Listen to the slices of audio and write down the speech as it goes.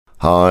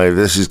Hi,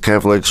 this is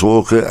Kev Lex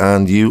Walker,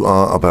 and you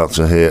are about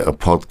to hear a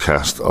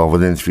podcast of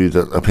an interview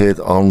that appeared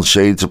on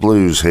Shades of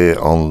Blues here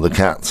on The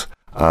Cat.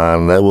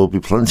 And there will be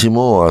plenty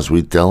more as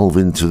we delve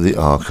into the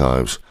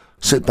archives.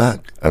 Sit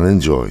back and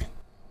enjoy.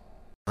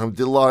 I'm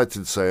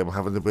delighted to say I'm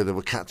having a bit of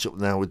a catch-up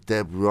now with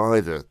Deb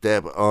Ryder.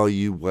 Deb, are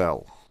you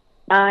well?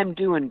 I'm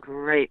doing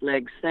great,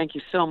 Legs. Thank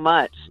you so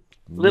much.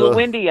 A little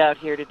windy out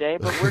here today,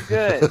 but we're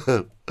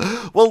good.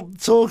 Well,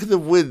 talking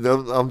of wind,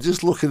 I'm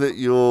just looking at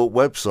your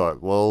website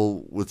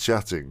while we're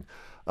chatting,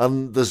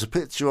 and there's a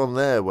picture on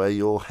there where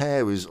your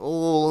hair is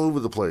all over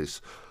the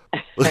place.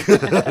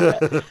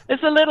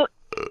 It's a little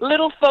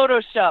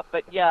Photoshop,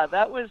 but yeah,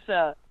 that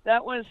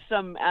was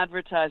some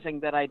advertising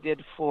that I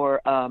did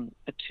for a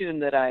tune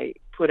that I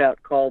put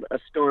out called "A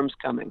Storm's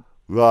Coming."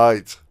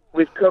 Right.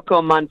 With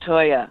Coco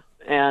Montoya,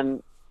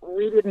 and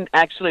we didn't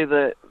actually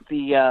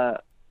the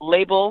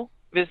label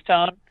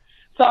Vistone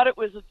thought it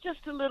was just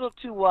a little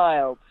too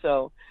wild,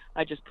 so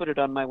I just put it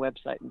on my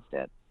website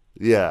instead.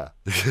 Yeah.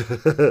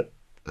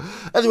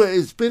 Anyway,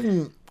 it's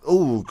been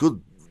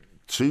good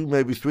 2,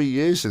 maybe 3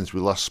 years since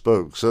we last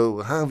spoke.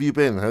 So how have you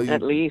been?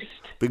 At least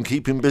been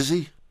keeping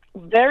busy?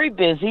 Very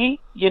busy,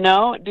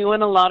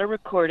 doing a lot of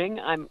recording.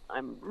 I'm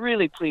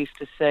really pleased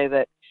to say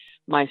that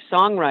my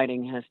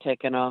songwriting has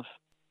taken off.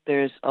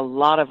 There's a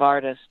lot of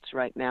artists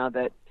right now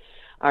that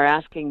are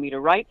asking me to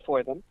write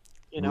for them,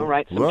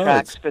 write some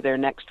tracks for their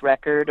next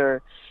record,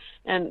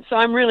 and so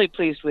I'm really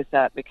pleased with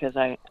that because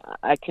I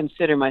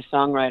consider my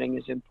songwriting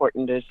as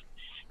important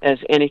as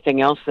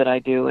anything else that I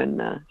do,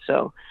 and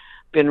so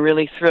been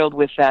really thrilled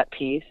with that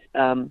piece.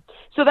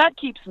 So that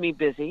keeps me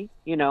busy,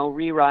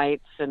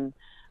 rewrites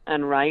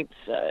and writes.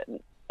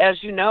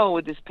 As you know,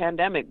 with this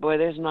pandemic, boy,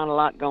 there's not a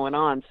lot going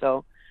on,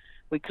 so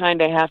we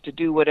kind of have to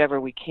do whatever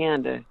we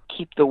can to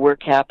keep the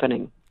work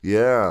happening.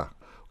 Yeah.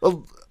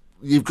 Well,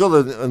 you've got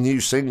a new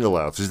single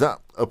out. Is that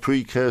a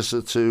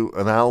precursor to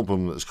an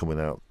album that's coming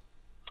out?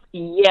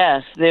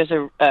 Yes, there's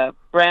a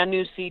brand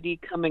new CD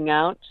coming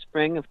out,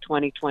 spring of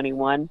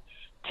 2021.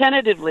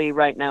 Tentatively,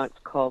 right now, it's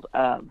called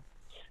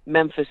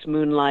Memphis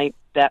Moonlight.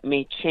 That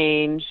may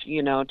change,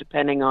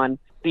 depending on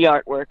the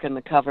artwork and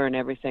the cover and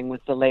everything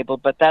with the label.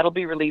 But that'll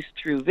be released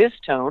through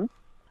Vistone.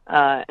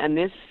 And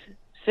this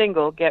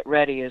single, Get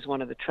Ready, is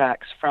one of the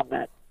tracks from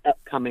that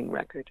upcoming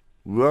record.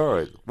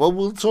 Right. Well,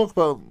 we'll talk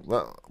about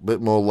that a bit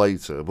more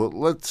later,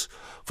 but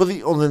for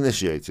the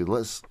uninitiated,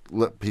 let's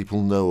let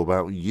people know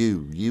about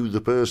you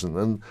the person.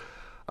 And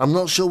I'm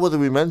not sure whether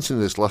we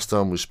mentioned this last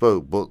time we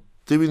spoke, but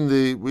doing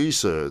the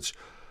research,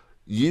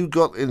 you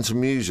got into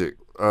music,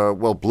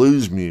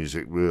 blues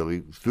music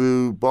really,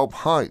 through Bob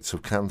Hite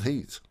of Canned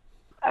Heat.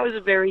 I was a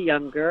very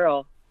young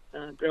girl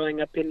growing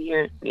up in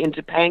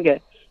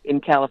Topanga in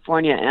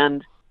California,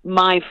 and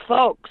my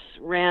folks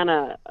ran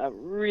a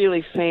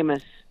really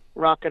famous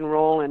rock and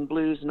roll and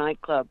blues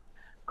nightclub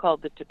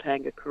called the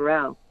Topanga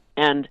Corral.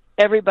 And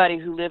everybody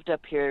who lived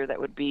up here, that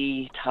would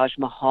be Taj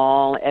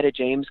Mahal, Etta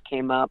James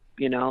came up,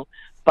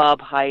 Bob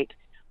Hite,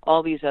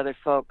 all these other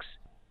folks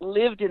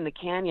lived in the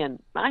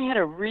canyon. I had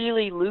a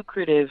really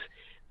lucrative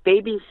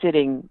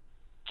babysitting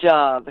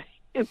job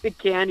in the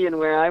canyon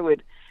where I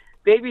would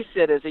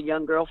babysit as a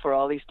young girl for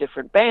all these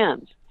different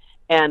bands.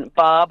 And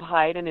Bob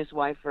Hite and his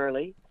wife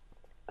Early,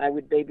 I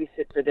would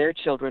babysit for their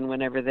children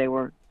whenever they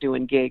were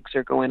doing gigs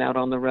or going out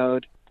on the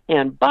road.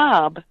 And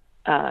Bob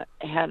I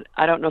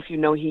don't know if you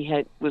know,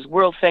 was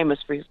world famous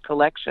for his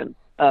collection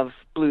of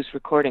blues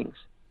recordings.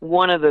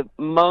 One of the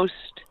most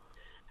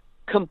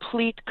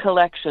complete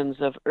collections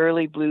of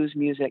early blues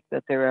music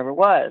that there ever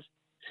was.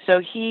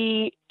 So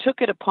he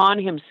took it upon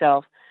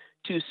himself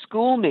to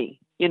school me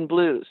in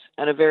blues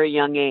at a very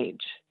young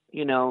age,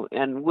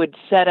 and would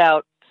set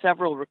out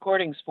several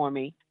recordings for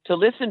me to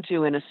listen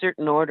to in a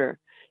certain order,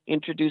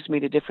 introduce me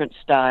to different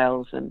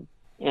styles and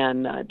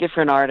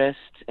different artists,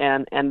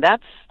 and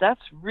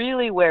that's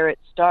really where it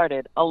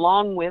started,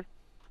 along with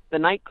the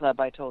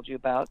nightclub I told you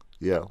about.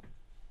 Yeah.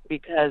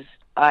 Because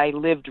I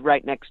lived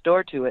right next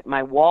door to it.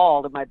 My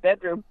wall in my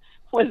bedroom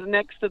was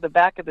next to the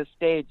back of the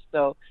stage,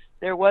 so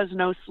there was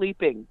no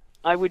sleeping.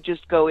 I would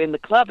just go in the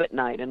club at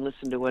night and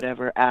listen to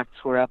whatever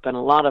acts were up, and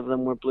a lot of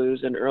them were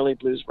blues and early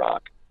blues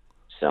rock.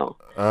 So,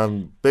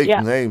 big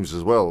names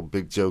as well,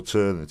 Big Joe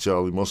Turner,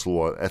 Charlie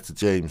Musselwhite, Etta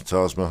James,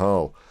 Taj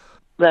Mahal.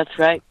 That's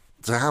right.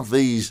 To have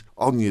these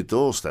on your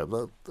doorstep,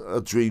 that's a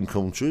dream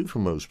come true for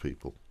most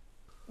people.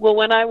 Well,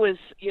 when I was,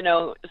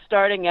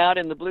 starting out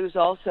in the blues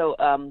also,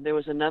 there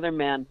was another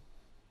man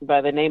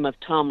by the name of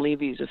Tom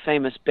Levy. He's a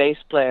famous bass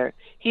player.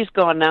 He's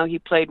gone now. He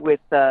played with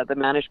the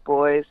Manish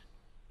Boys.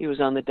 He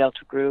was on the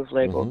Delta Groove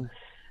label. Mm-hmm.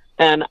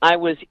 And I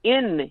was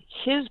in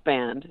his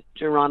band,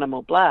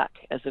 Geronimo Black,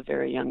 as a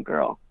very young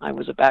girl. I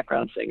was a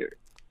background singer.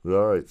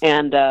 Right.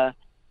 And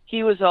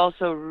he was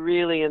also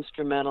really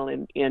instrumental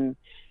in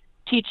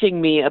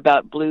teaching me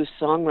about blues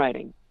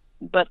songwriting.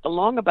 But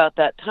along about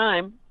that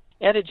time,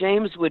 Etta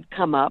James would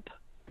come up.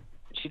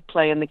 She'd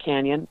play in the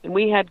canyon, and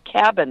we had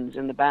cabins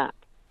in the back.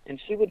 And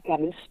she would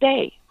come and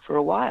stay for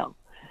a while.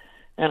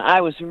 And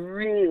I was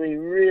really,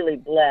 really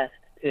blessed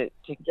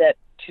to get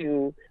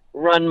to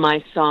run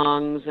my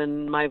songs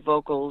and my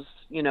vocals,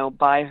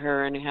 by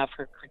her and have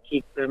her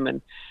critique them.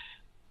 And,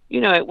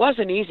 it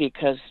wasn't easy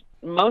because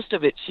most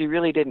of it she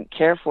really didn't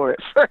care for at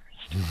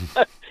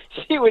first.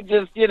 She would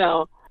just,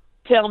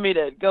 tell me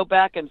to go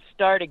back and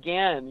start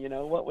again.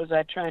 What was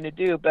I trying to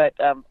do? But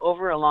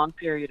over a long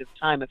period of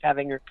time of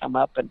having her come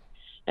up and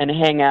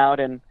hang out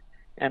and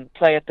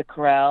play at the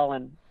chorale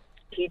and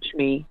teach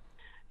me,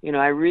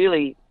 I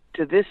really,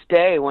 to this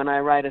day, when I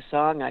write a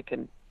song, I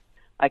can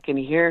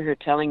hear her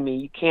telling me,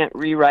 you can't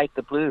rewrite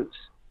the blues,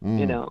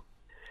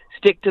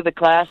 stick to the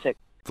classic.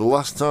 The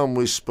last time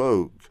we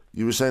spoke,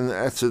 you were saying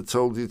that Etta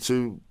told you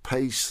to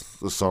pace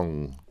the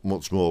song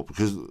much more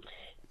because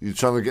you're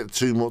trying to get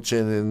too much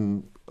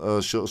in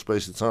a short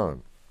space of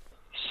time.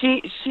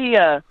 She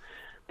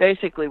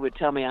basically would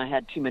tell me I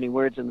had too many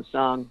words in the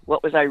song.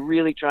 What was I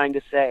really trying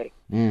to say?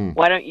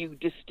 Why don't you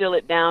distill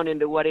it down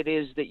into what it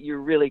is that you're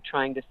really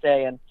trying to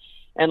say?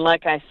 And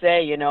like I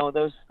say,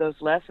 those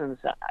lessons,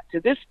 to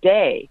this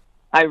day,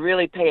 I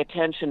really pay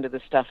attention to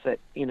the stuff that,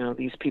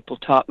 these people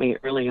taught me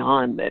early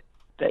on that,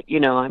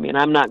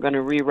 I'm not going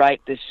to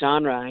rewrite this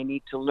genre. I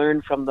need to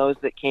learn from those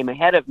that came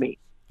ahead of me.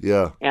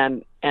 Yeah.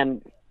 And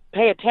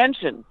pay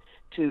attention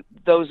to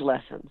those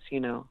lessons,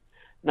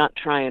 not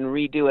try and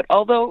redo it.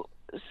 Although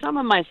some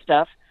of my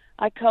stuff,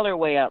 I color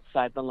way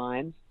outside the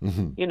lines,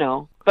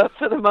 but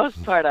for the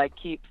most part, I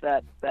keep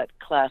that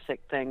classic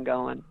thing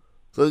going.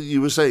 So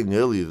you were saying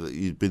earlier that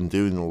you'd been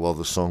doing a lot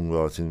of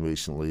songwriting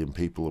recently and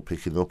people are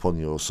picking up on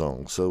your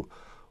songs. So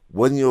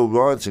when you're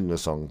writing a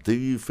song, do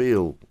you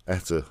feel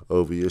Etta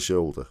over your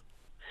shoulder?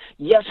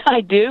 Yes,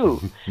 I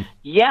do.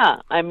 Yeah,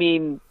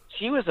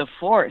 she was a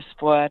force,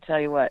 boy, I tell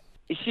you what.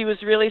 She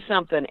was really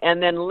something.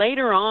 And then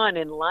later on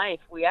in life,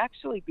 we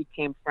actually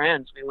became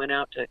friends. We went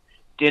out to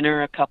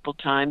dinner a couple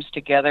times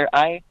together.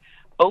 I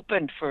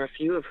opened for a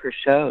few of her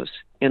shows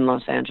in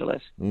Los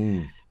Angeles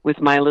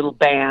with my little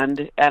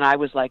band. And I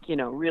was like,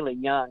 really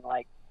young,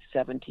 like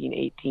 17,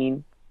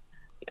 18,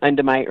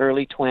 into my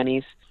early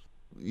 20s.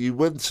 You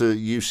went to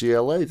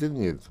UCLA,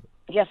 didn't you?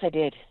 Yes, I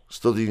did.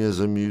 Studying as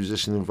a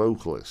musician and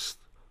vocalist.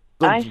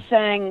 I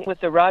sang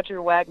with the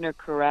Roger Wagner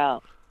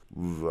Chorale.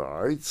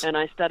 Right. And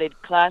I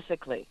studied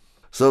classically.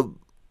 So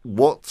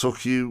what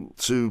took you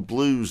to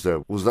blues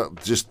then? Was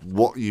that just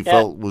what you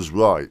felt was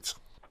right?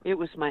 It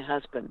was my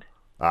husband.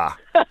 Ah.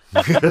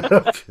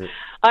 Okay.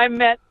 I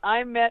met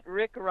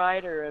Rick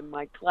Ryder and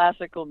my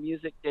classical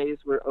music days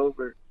were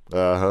over.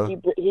 Uh-huh.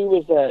 He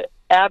was an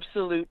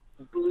absolute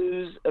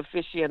blues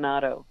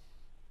aficionado.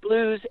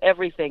 Blues,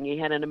 everything. He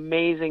had an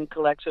amazing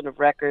collection of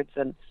records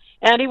and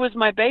he was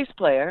my bass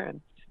player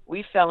and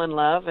we fell in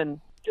love and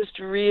just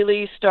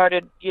really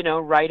started,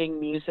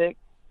 writing music,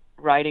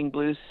 writing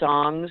blues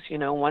songs.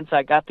 Once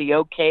I got the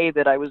okay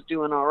that I was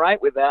doing all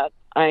right with that,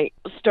 I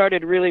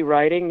started really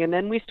writing, and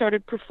then we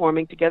started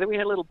performing together. We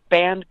had a little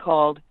band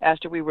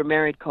after we were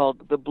married,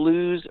 called the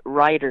Blues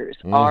Riders,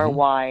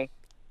 Ryders,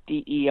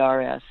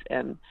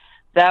 and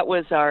that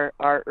was our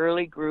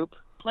early group,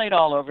 played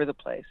all over the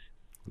place.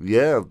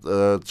 Yeah,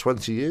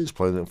 20 years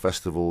playing at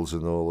festivals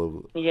and all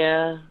over.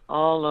 Yeah,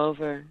 all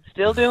over.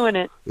 Still doing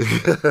it.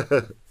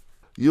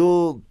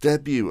 Your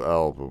debut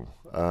album,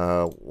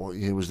 what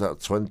year was that?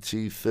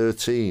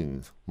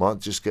 2013. Might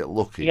Just Get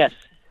Lucky. Yes.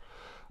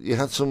 You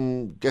had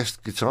some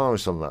guest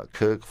guitarists on that,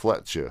 Kirk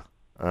Fletcher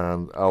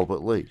and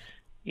Albert Lee.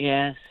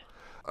 Yes.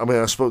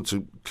 I spoke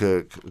to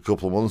Kirk a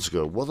couple of months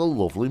ago. What a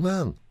lovely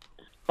man.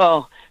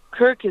 Oh,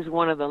 Kirk is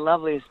one of the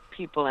loveliest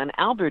people, and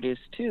Albert is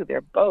too. They're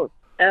both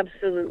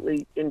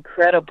absolutely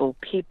incredible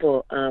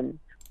people.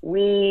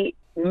 We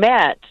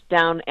met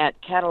down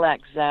at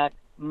Cadillac Zack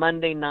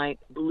Monday night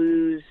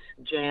blues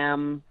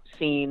jam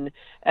scene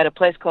at a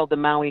place called the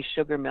Maui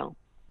Sugar Mill.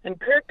 And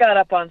Kirk got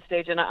up on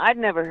stage, and I'd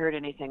never heard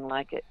anything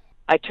like it.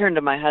 I turned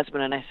to my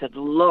husband and I said,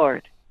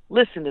 Lord,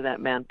 listen to that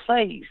man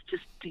play.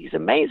 He's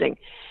amazing.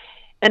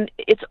 And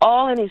it's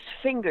all in his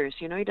fingers.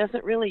 He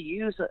doesn't really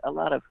use a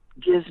lot of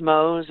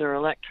gizmos or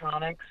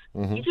electronics.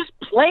 Mm-hmm. He just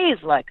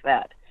plays like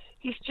that.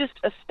 He's just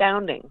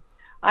astounding.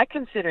 I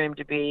consider him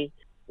to be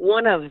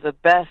one of the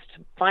best,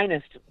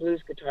 finest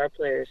blues guitar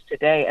players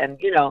today. And,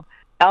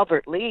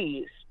 Albert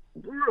Lee's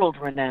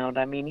world-renowned.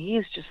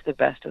 He's just the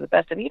best of the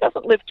best. And he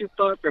doesn't live too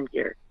far from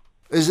here.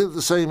 Is it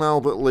the same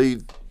Albert Lee,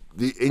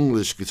 the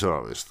English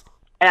guitarist?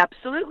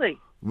 Absolutely.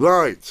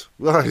 Right.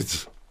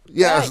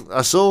 Yeah, right.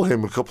 I saw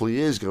him a couple of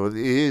years ago.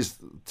 He is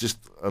just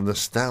an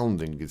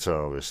astounding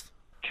guitarist.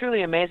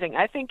 Truly amazing.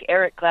 I think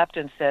Eric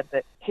Clapton said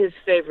that his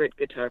favorite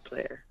guitar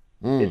player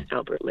is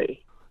Albert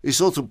Lee. He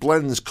sort of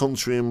blends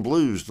country and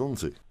blues,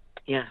 doesn't he?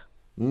 Yeah.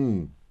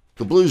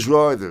 The Blues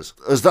Riders,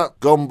 has that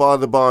gone by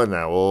the by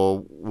now,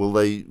 or will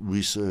they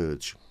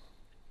resurge?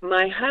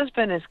 My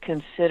husband is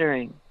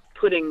considering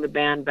putting the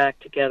band back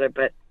together,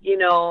 but,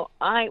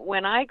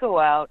 when I go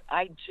out,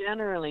 I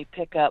generally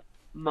pick up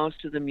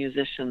most of the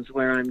musicians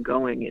where I'm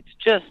going. It's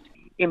just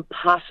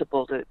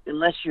impossible to,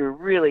 unless you're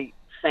really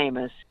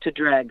famous, to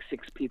drag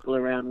 6 people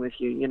around with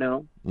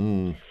you,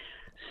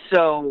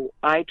 So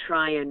I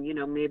try and,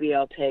 maybe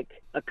I'll take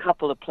a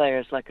couple of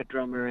players like a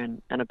drummer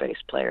and a bass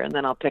player, and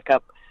then I'll pick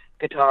up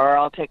guitar, or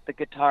I'll take the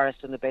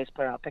guitarist and the bass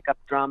player, I'll pick up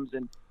drums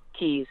and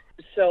keys.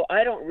 So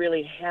I don't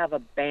really have a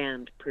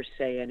band per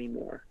se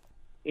anymore.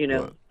 You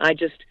know,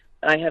 Right.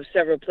 I have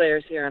several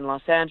players here in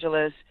Los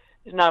Angeles.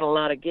 There's not a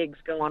lot of gigs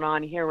going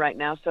on here right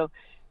now, so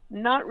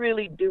not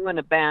really doing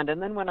a band.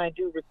 And then when I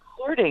do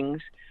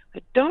recordings,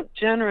 I don't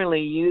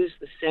generally use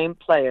the same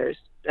players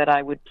that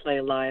I would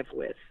play live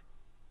with.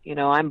 You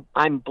know,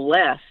 I'm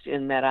blessed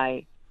in that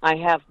I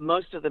have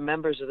most of the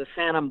members of the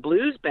Phantom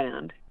Blues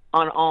Band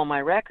on all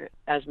my records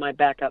as my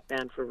backup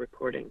band for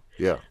recording.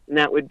 Yeah. And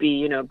that would be,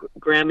 you know,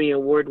 Grammy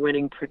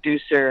award-winning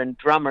producer and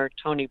drummer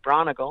Tony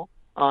Bronigal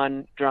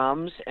on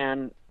drums,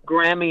 and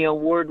Grammy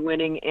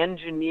award-winning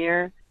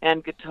engineer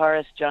and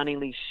guitarist Johnny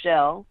Lee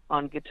Schell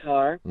on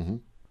guitar. Mm-hmm.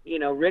 You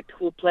know, Rick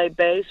will play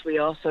bass. We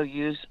also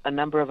use a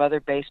number of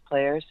other bass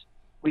players.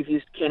 We've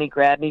used Kenny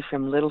Gradney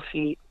from Little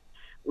Feat.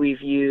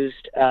 We've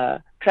used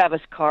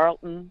Travis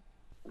Carlton.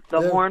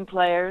 The horn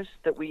players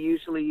that we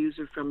usually use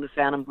are from the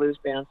Phantom Blues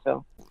Band.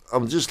 So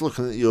I'm just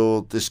looking at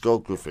your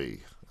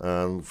discography,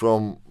 and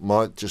from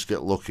Might Just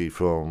Get Lucky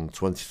from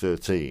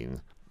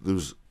 2013, there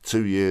was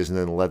 2 years, and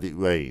then Let It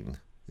Rain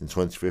in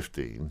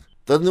 2015.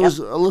 Then there was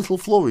a little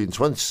flurry in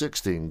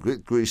 2016,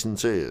 Grit, Grease and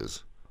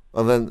Tears.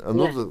 And then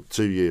another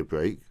 2-year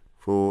break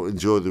for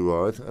Enjoy the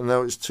Ride. And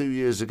now it's 2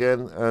 years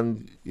again,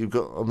 and you've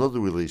got another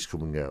release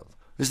coming out.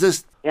 Is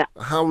this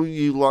how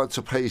you like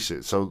to pace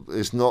it, so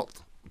it's not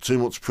too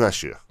much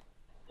pressure?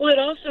 Well, it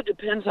also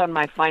depends on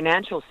my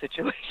financial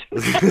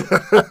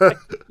situation.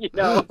 You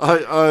know,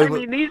 I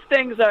mean, these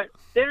things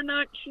they're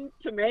not cheap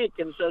to make,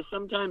 and so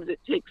sometimes it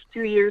takes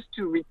 2 years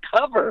to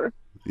recover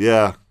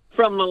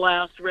from the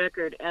last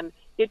record, and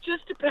it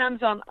just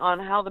depends on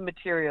how the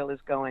material is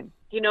going.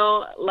 You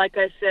know, like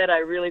I said, I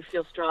really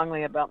feel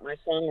strongly about my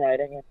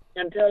songwriting.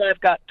 Until I've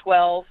got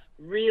 12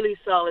 really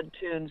solid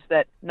tunes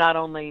that not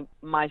only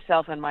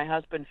myself and my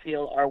husband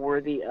feel are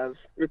worthy of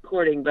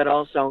recording, but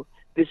also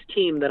this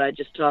team that I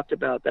just talked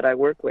about that I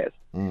work with.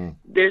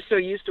 They're so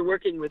used to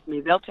working with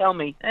me. They'll tell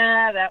me,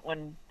 that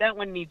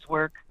one needs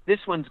work.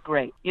 This one's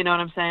great. You know what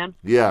I'm saying?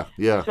 Yeah,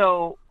 yeah.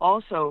 So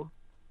also,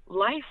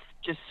 life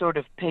just sort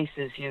of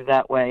paces you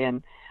that way.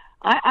 And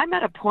I'm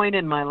at a point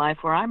in my life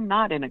where I'm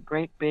not in a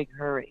great big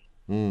hurry.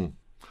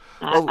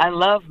 I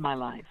love my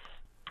life.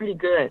 Pretty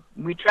good.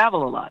 We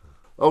travel a lot.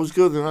 I was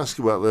going to ask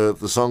you about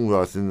the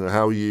songwriting and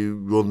how you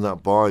run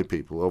that by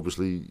people.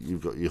 Obviously,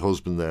 you've got your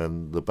husband there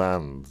and the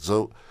band.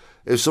 So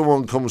if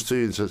someone comes to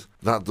you and says,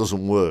 that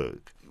doesn't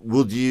work,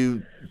 would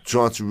you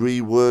try to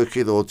rework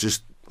it or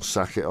just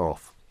sack it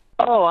off?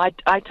 Oh,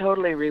 I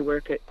totally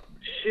rework it.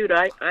 Shoot,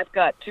 I've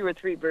got 2 or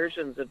 3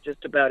 versions of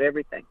just about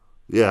everything.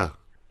 Yeah.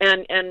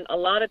 And a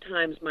lot of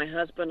times my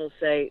husband will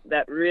say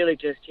that really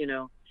just, you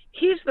know,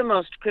 he's the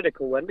most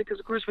critical one because,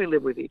 of course, we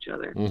live with each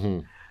other. Mm-hmm.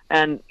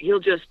 And he'll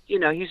just, you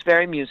know, he's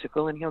very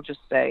musical, and he'll just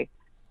say,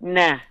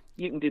 nah,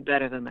 you can do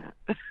better than that.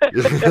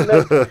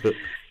 Then,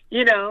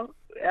 you know,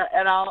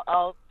 and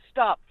I'll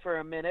stop for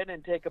a minute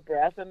and take a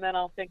breath, and then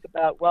I'll think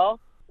about, well,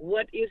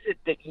 what is it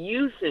that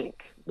you think?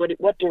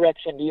 What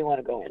direction do you want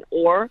to go in?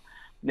 Or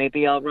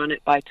maybe I'll run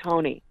it by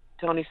Tony.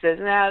 Tony says,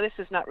 nah, this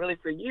is not really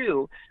for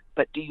you,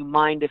 but do you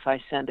mind if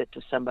I send it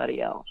to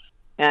somebody else?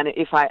 And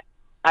if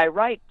I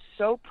write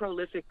so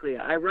prolifically.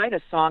 I write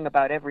a song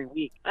about every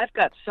week. I've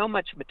got so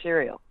much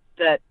material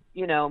that,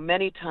 you know,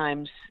 many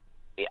times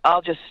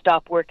I'll just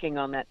stop working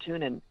on that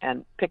tune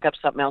and pick up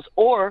something else.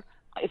 Or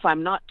if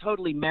I'm not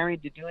totally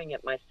married to doing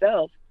it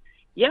myself,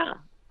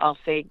 I'll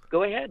say,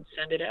 go ahead,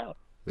 send it out.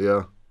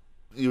 Yeah.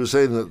 You were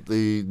saying that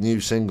the new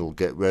single,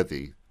 Get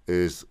Ready,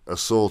 is a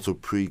sort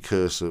of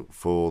precursor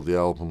for the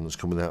album that's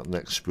coming out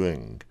next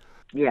spring.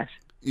 Yes.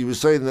 You were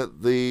saying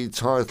that the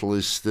title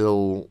is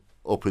still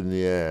up in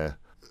the air.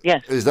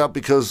 Yes. Is that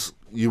because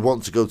you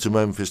want to go to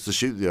Memphis to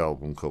shoot the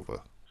album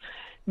cover?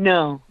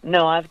 No,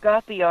 I've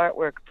got the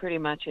artwork pretty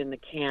much in the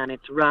can.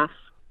 It's rough,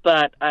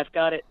 but I've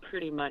got it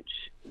pretty much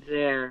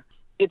there.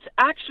 It's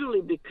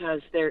actually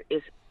because there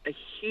is a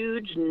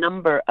huge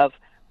number of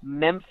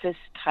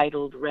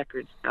Memphis-titled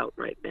records out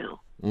right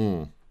now.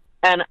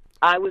 And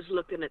I was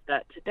looking at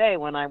that today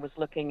when I was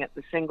looking at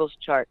the singles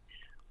chart.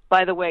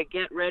 By the way,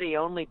 Get Ready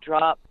only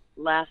dropped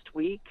last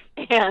week,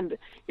 and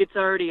it's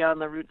already on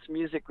the Roots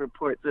Music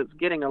Report, so it's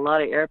getting a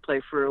lot of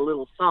airplay for a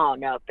little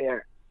song out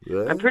there.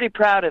 Yeah. I'm pretty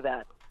proud of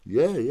that.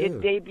 Yeah.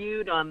 It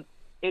debuted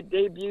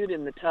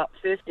in the top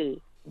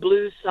 50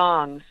 blues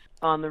songs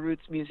on the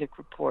Roots Music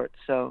Report,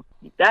 so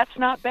that's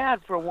not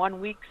bad for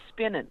 1 week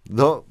spinning.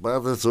 Not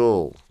bad at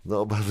all.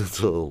 Not bad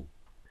at all.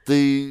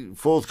 The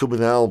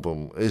forthcoming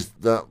album, is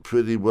that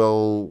pretty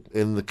well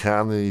in the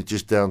can and you're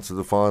just down to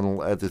the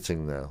final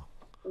editing now?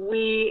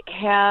 We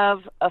have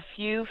a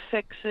few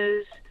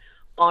fixes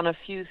on a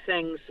few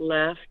things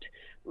left.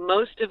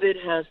 Most of it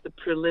has the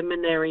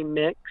preliminary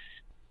mix.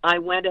 I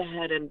went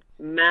ahead and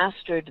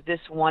mastered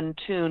this one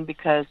tune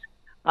because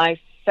I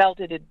felt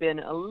it had been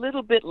a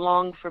little bit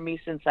long for me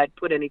since I'd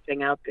put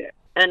anything out there.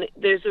 And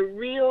there's a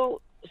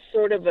real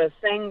sort of a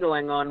thing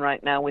going on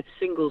right now with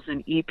singles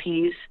and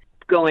EPs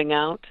going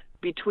out.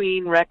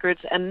 between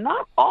records, and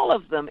not all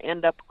of them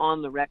end up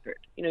on the record.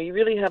 You know, you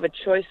really have a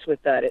choice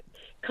with that. It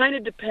kind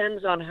of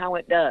depends on how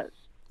it does,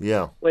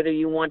 Yeah. whether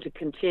you want to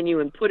continue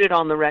and put it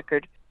on the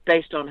record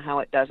based on how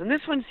it does. And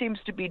this one seems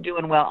to be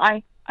doing well.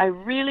 I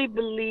really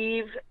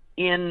believe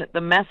in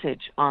the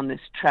message on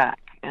this track,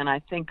 and I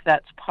think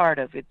that's part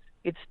of it.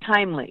 It's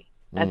timely.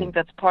 I think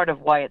that's part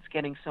of why it's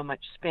getting so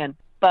much spin.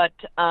 But,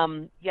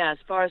 yeah, as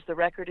far as the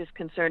record is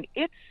concerned,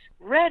 it's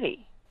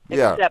ready,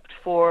 Yeah. except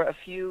for a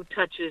few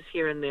touches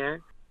here and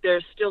there.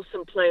 There's still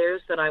some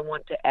players that I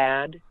want to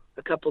add,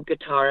 a couple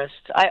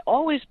guitarists. I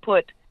always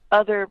put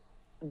other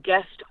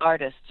guest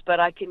artists, but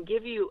I can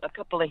give you a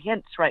couple of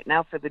hints right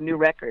now for the new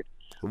record.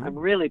 I'm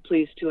really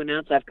pleased to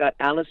announce I've got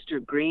Alistair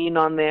Green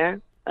on there.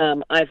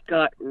 I've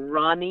got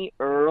Ronnie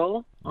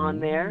Earl on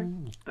there.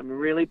 I'm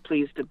really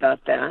pleased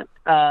about that.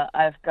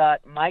 I've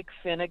got Mike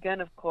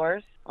Finnegan, of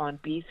course, on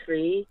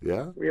B3.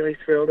 Yeah. Really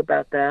thrilled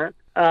about that.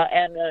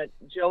 And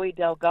Joey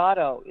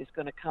Delgado is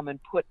going to come and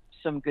put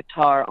some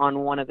guitar on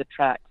one of the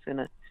tracks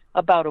in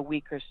about a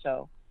week or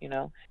so, you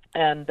know.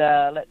 And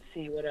let's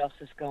see what else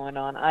is going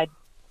on.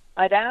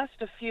 I'd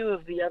asked a few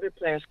of the other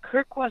players.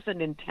 Kirk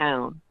wasn't in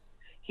town.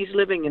 He's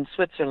living in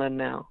Switzerland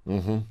now.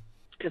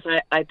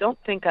 Because I don't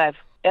think I've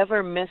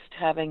ever missed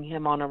having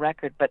him on a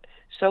record, but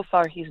so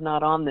far he's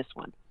not on this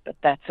one. But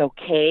that's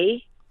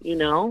okay, you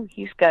know.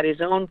 He's got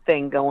his own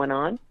thing going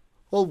on.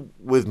 Well,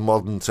 with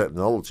modern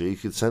technology, he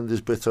could send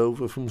his bit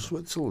over from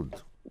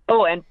Switzerland.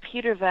 Oh, and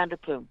Peter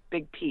Vanderploom,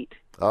 Big Pete.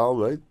 All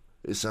right.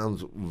 It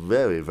sounds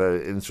very,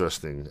 very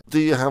interesting. Do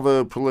you have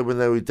a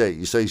preliminary date?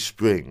 You say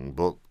spring,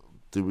 but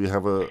do we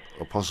have a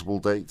possible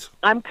date?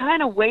 I'm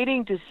kind of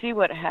waiting to see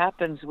what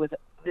happens with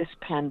this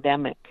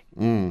pandemic.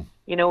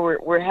 You know,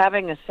 we're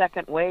having a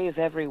second wave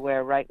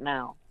everywhere right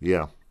now.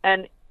 Yeah.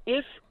 And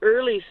if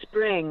early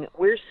spring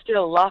we're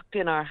still locked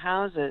in our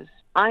houses,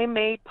 I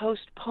may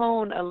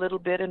postpone a little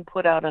bit and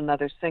put out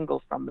another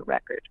single from the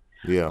record.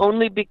 Yeah.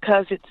 Only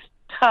because it's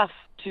tough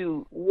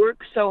to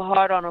work so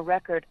hard on a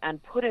record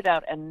and put it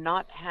out and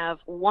not have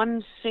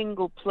one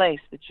single place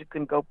that you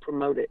can go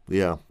promote it.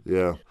 Yeah,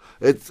 yeah.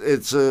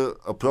 It's a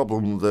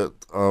problem that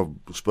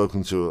I've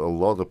spoken to a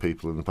lot of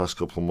people in the past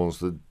couple of months.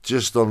 They're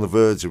just on the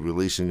verge of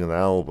releasing an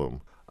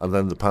album, and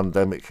then the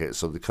pandemic hits,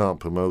 so they can't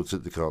promote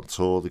it, they can't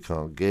tour, they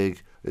can't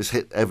gig. It's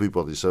hit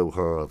everybody so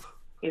hard.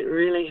 It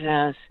really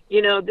has.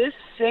 You know, this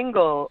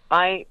single,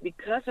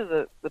 because of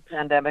the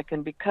pandemic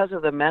and because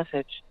of the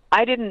message,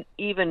 I didn't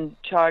even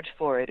charge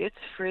for it. It's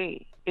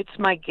free. It's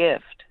my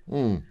gift.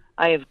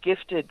 I have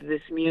gifted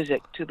this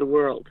music to the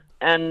world.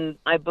 And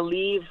I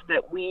believe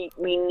that we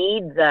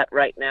need that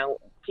right now.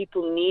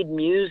 People need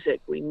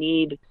music. We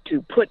need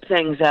to put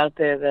things out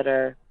there that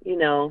are, you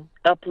know,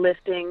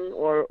 uplifting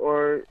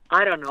or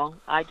I don't know.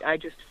 I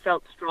just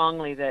felt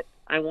strongly that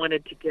I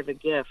wanted to give a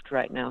gift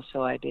right now,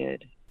 so I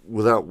did.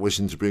 Without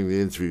wishing to bring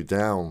the interview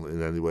down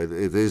in any way,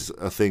 it is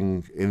a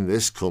thing in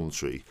this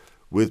country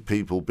with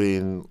people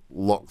being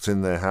locked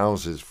in their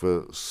houses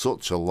for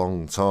such a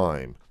long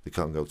time. They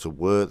can't go to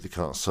work, they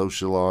can't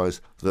socialise,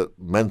 that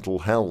mental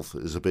health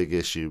is a big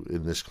issue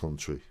in this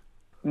country.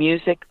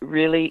 Music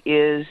really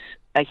is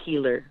a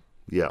healer.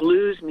 Yeah.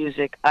 Blues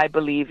music, I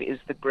believe, is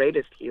the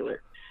greatest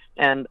healer.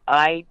 And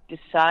I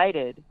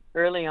decided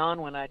early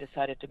on when I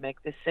decided to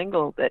make this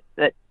single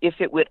that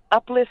if it would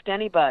uplift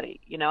anybody,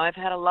 you know, I've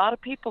had a lot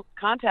of people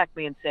contact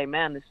me and say,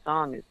 man, this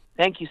song is,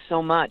 thank you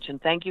so much,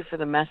 and thank you for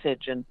the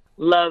message, and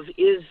love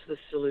is the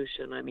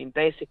solution. I mean,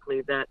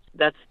 basically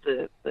that's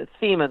the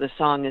theme of the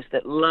song, is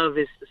that love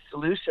is the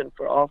solution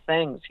for all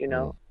things, you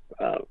know,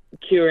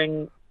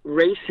 curing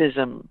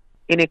racism,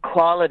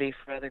 inequality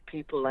for other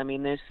people. I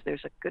mean, there's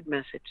a good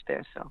message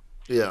there, so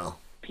Yeah.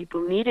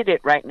 people needed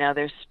it right now.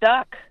 They're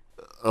stuck.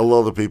 A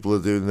lot of people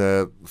are doing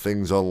their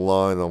things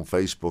online on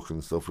Facebook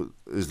and stuff.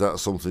 Is that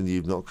something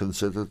you've not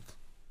considered?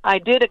 I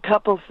did a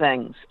couple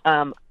things.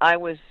 I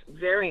was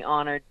very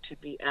honored to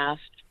be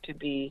asked to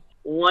be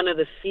one of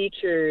the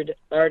featured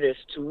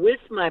artists with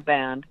my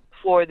band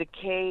for the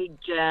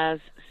K-Jazz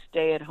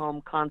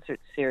Stay-at-Home Concert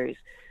Series.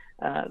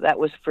 That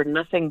was for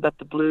Nothing But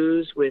the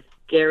Blues with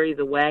Gary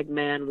the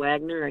Wagman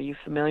Wagner. Are you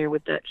familiar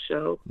with that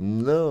show?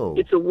 No.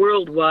 It's a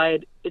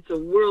worldwide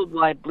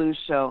blues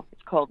show.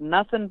 It's called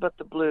Nothing But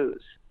the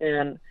Blues.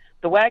 And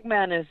the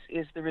Wagman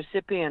is the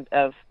recipient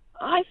of,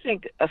 I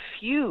think, a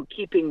few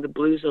Keeping the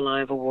Blues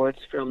Alive awards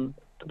from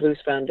the Blues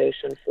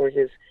Foundation for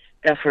his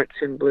efforts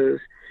in blues.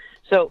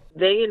 So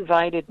they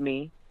invited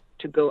me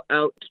to go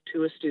out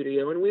to a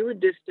studio, and we were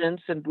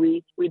distanced, and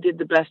we did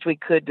the best we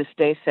could to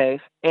stay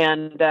safe,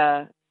 and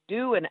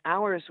do an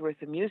hour's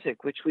worth of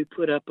music, which we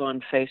put up on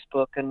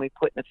Facebook and we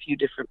put in a few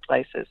different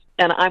places.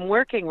 And I'm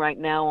working right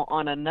now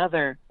on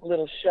another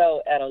little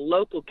show at a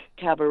local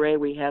cabaret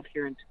we have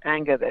here in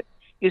Topanga that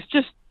is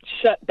just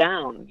shut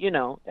down, you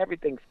know,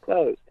 everything's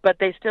closed. But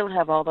they still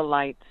have all the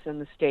lights and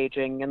the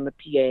staging and the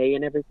PA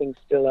and everything's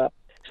still up.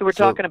 So we're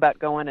talking about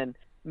going and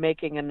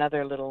making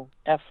another little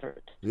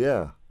effort.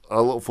 Yeah. I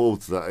look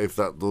forward to that if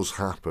that does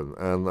happen,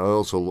 and I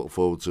also look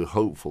forward to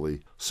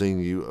hopefully seeing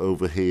you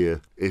over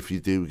here if you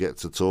do get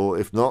to tour.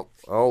 If not,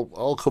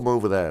 I'll come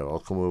over there. I'll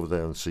come over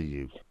there and see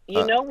you.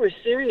 You know, we're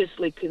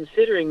seriously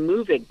considering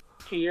moving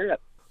to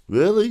Europe.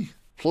 Really?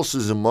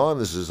 Pluses and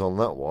minuses on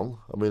that one.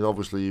 I mean,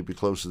 obviously you'd be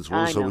closer to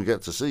us, so we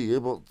get to see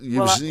you. But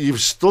you've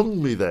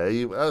stunned me there.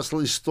 You've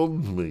absolutely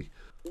stunned me.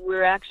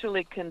 We're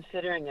actually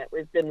considering it.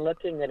 We've been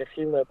looking at a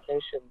few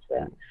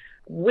locations.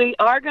 We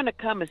are going to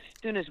come as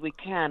soon as we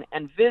can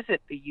and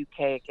visit the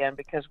UK again,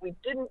 because we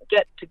didn't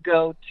get to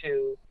go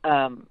to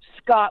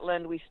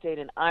Scotland. We stayed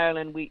in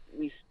Ireland. We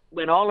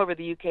went all over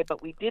the UK,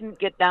 but we didn't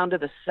get down to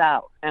the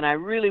south. And I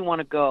really want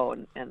to go.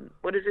 And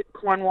what is it,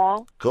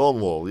 Cornwall?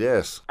 Cornwall,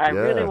 yes. I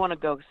really want to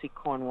go see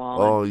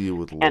Cornwall. Oh, you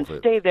would love it. And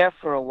stay there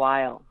for a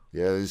while.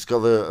 Yeah, it's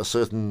got a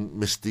certain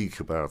mystique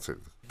about it.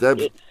 Deb,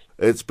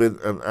 it's been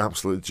an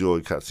absolute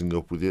joy catching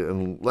up with you,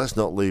 and let's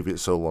not leave it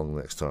so long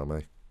next time,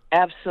 eh?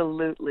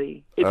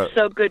 Absolutely. It's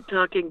so good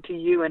talking to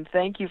you, and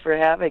thank you for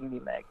having me,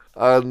 Meg.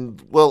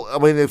 And, well, I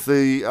mean, if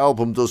the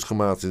album does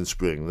come out in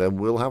spring, then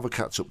we'll have a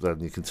catch-up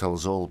then. You can tell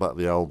us all about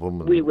the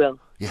album. We will.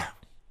 Yeah.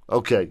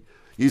 Okay.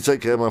 You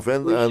take care, my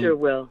friend. We sure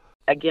will.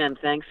 Again,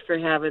 thanks for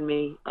having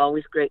me.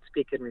 Always great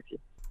speaking with you.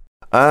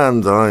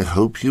 And I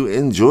hope you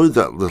enjoyed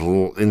that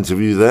little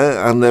interview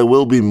there, and there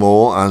will be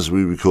more as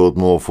we record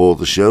more for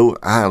the show,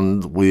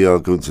 and we are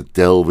going to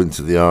delve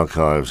into the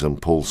archives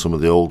and pull some of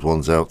the old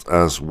ones out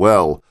as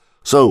well.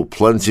 So,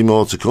 plenty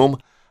more to come,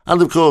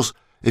 and of course,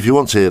 if you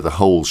want to hear the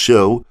whole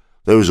show,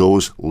 there is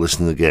always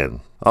Listen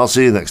Again. I'll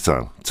see you next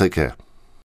time. Take care.